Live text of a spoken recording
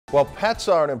Well, pets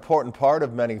are an important part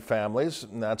of many families,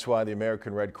 and that's why the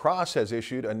American Red Cross has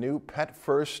issued a new pet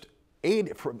first aid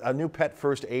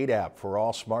app for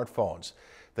all smartphones.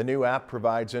 The new app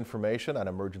provides information on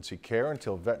emergency care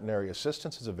until veterinary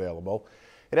assistance is available.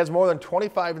 It has more than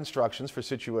 25 instructions for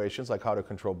situations like how to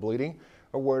control bleeding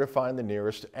or where to find the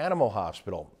nearest animal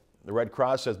hospital. The Red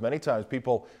Cross says many times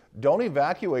people don't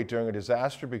evacuate during a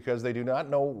disaster because they do not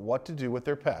know what to do with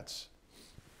their pets.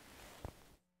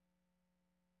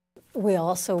 We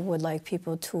also would like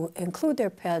people to include their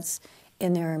pets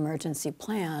in their emergency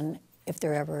plan if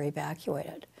they're ever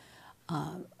evacuated.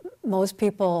 Most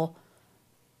people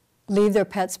leave their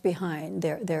pets behind.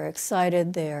 They're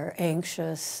excited, they're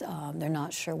anxious, they're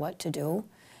not sure what to do.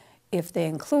 If they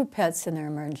include pets in their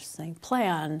emergency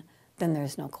plan, then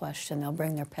there's no question they'll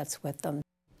bring their pets with them.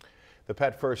 The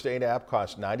Pet First Aid app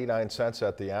costs 99 cents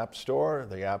at the App Store.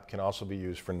 The app can also be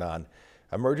used for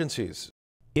non-emergencies.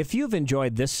 If you've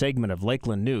enjoyed this segment of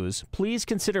Lakeland News, please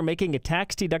consider making a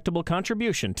tax-deductible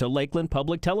contribution to Lakeland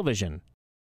Public Television.